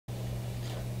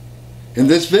In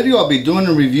this video, I'll be doing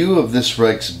a review of this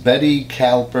Rexbeti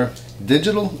caliper.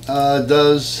 Digital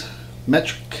does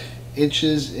metric,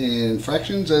 inches, and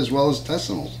fractions as well as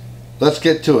decimals. Let's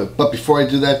get to it. But before I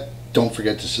do that, don't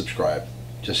forget to subscribe.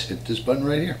 Just hit this button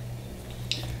right here.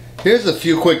 Here's a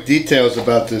few quick details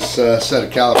about this set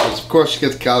of calipers. Of course, you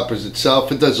get the calipers itself.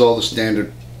 It does all the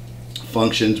standard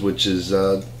functions, which is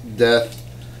depth,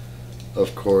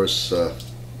 of course,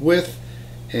 width,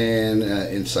 and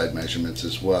inside measurements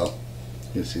as well.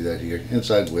 You can see that here,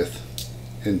 inside, width,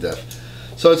 and depth.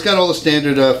 So it's got all the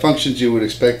standard functions you would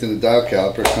expect in a dial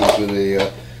caliper. It comes with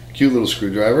a cute little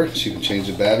screwdriver, so you can change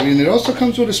the battery, and it also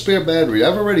comes with a spare battery.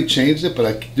 I've already changed it, but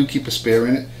I do keep a spare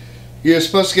in it. You're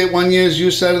supposed to get 1 year's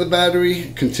use out of the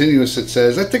battery. Continuous, it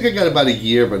says. I think I got about a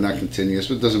year, but not continuous,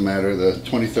 but it doesn't matter. The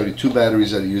 2032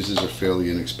 batteries that it uses are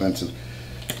fairly inexpensive.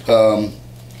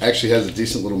 Actually has a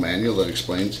decent little manual that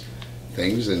explains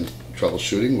things and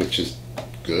troubleshooting, which is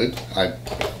good. I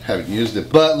haven't used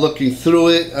it, but looking through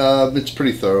it, it's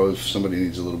pretty thorough if somebody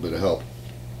needs a little bit of help.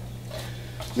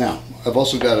 Now, I've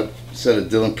also got a set of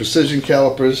Dillon Precision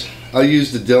Calipers. I'll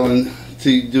use the Dillon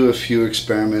to do a few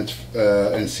experiments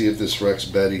and see if this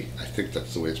Rexbeti, I think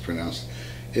that's the way it's pronounced,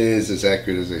 is as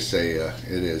accurate as they say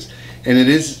it is. And it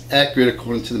is accurate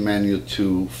according to the manual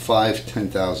to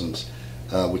 5/10,000ths,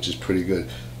 which is pretty good.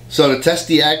 So to test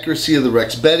the accuracy of the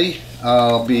Rexbeti,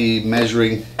 I'll be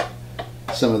measuring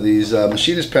some of these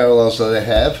machinist parallels that I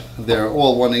have. They're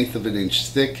all 1/8 of an inch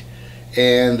thick,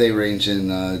 and they range in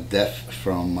depth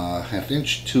from 1/2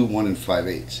 inch to 1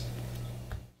 5/8.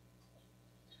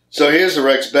 So here's the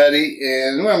Rexbeti,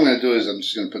 and what I'm going to do is I'm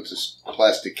just going to put this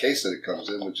plastic case that it comes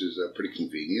in, which is pretty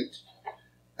convenient,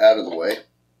 out of the way.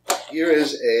 Here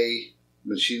is a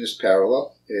machinist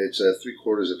parallel. It's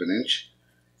 3/4 of an inch.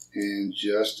 And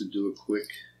just to do a quick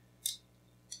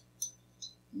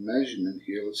measurement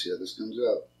here, let's see how this comes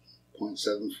out.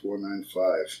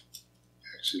 0.7495.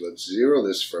 Actually, let's zero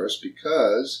this first,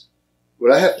 because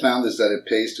what I have found is that it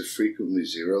pays to frequently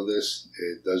zero this.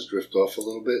 It does drift off a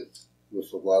little bit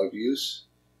with a lot of use.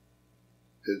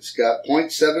 It's got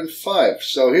 0.75.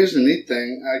 So here's the neat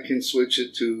thing. I can switch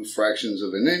it to fractions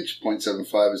of an inch.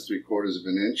 0.75 is 3/4 of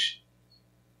an inch.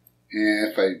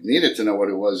 And if I needed to know what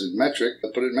it was in metric,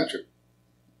 I'd put it in metric.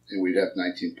 And we'd have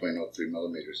 19.03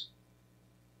 millimeters.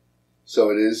 So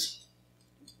it is,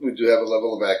 we do have a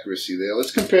level of accuracy there.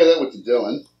 Let's compare that with the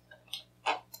Dillon.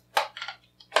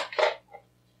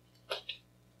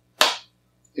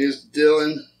 Here's the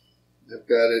Dillon. I've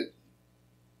got it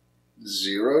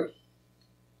zeroed.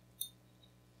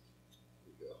 There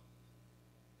we go.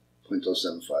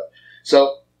 0.075.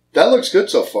 So that looks good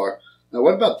so far. Now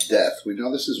what about depth? We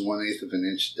know this is 1/8 of an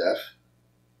inch depth.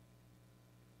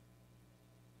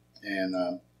 And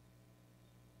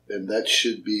that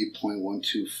should be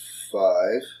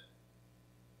 0.125,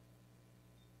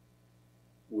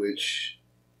 which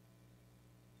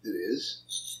it is.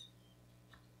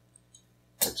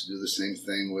 Let's do the same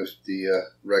thing with the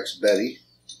Rexbeti.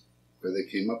 Where they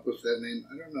came up with that name,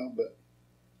 I don't know, but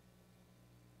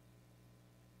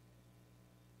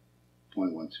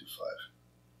 0.125.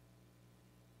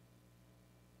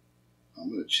 I'm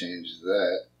going to change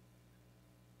that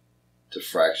to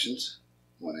fractions,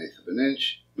 1/8 of an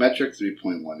inch, metric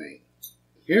 3.18.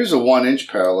 Here's a 1 inch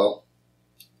parallel.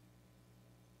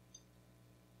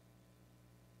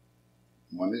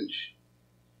 1 inch.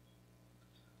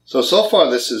 So far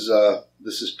this is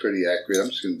pretty accurate. I'm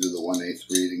just going to do the 1/8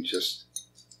 reading just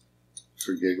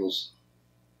for giggles.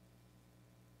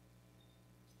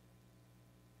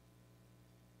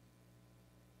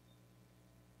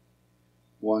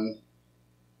 One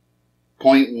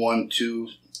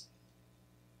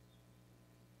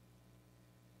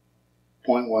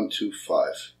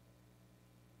 0.125.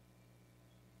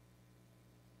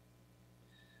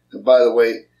 And by the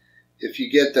way, if you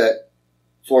get that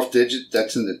fourth digit,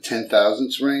 that's in the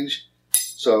 10,000ths range.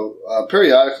 So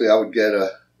periodically I would get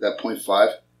that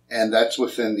 0.5, and that's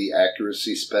within the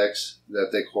accuracy specs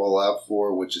that they call out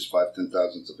for, which is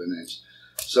 5/10,000ths of an inch.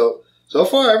 So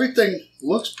far everything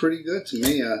looks pretty good to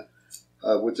me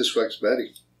with this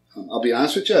Rexbeti. I'll be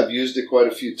honest with you, I've used it quite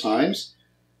a few times.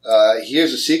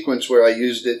 Here's a sequence where I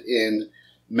used it in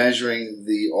measuring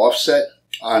the offset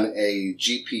on a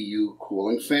GPU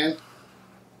cooling fan.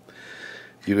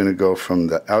 You're going to go from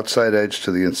the outside edge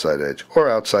to the inside edge, or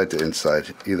outside to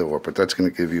inside, either or, but that's going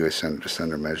to give you a center to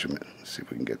center measurement. Let's see if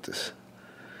we can get this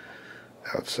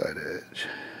outside edge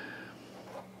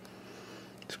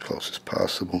as close as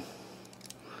possible.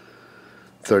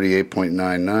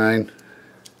 38.99.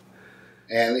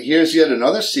 And here's yet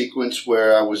another sequence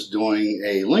where I was doing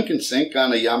a link and sync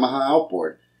on a Yamaha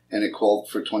outboard. and it called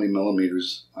for 20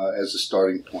 millimeters as a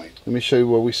starting point. Let me show you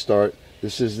where we start.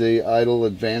 This is the idle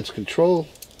advanced control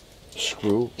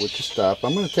screw with the stop.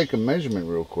 I'm going to take a measurement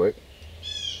real quick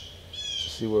to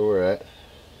see where we're at.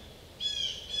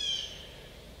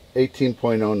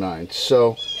 18.09.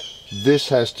 So this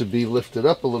has to be lifted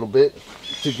up a little bit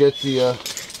to get the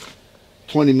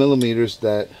 20 millimeters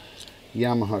that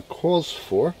Yamaha calls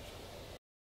for.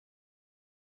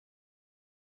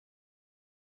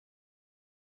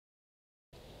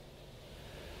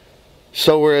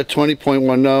 So we're at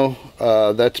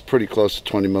 20.10. That's pretty close to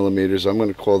 20 millimeters. I'm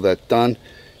going to call that done,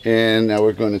 and now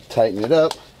we're going to tighten it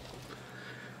up.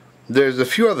 There's a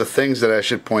few other things that I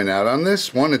should point out on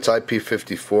this. One, it's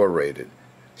IP54 rated,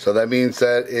 so that means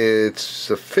that it's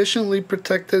sufficiently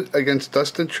protected against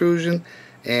dust intrusion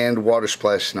and water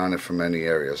splashing on it from many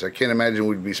areas. I can't imagine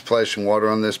we'd be splashing water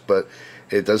on this, but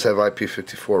it does have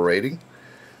IP54 rating.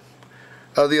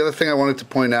 The other thing I wanted to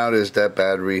point out is that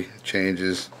battery change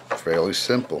is fairly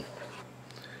simple.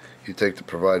 You take the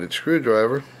provided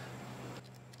screwdriver,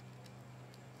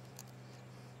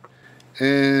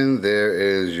 and there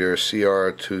is your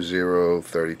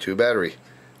CR2032 battery,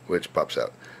 which pops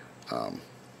out.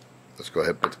 Let's go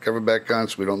ahead and put the cover back on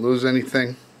so we don't lose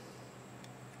anything.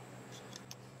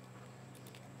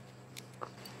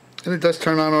 And it does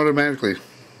turn on automatically.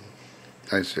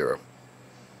 Nice zero.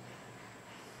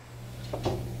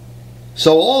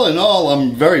 So all in all,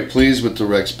 I'm very pleased with the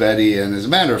Rexbeti, and as a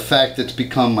matter of fact, it's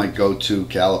become my go-to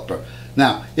caliper.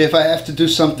 Now, if I have to do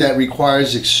something that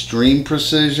requires extreme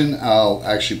precision, I'll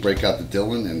actually break out the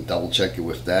Dillon and double check it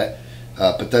with that.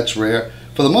 But that's rare.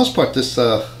 For the most part, this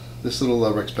little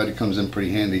Rexbeti comes in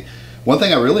pretty handy. One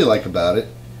thing I really like about it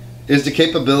is the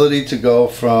capability to go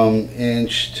from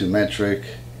inch to metric.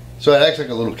 So it acts like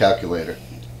a little calculator.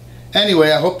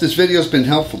 Anyway, I hope this video has been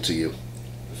helpful to you.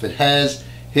 If it has,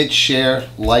 hit share,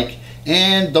 like,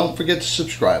 and don't forget to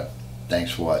subscribe.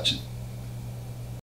 Thanks for watching.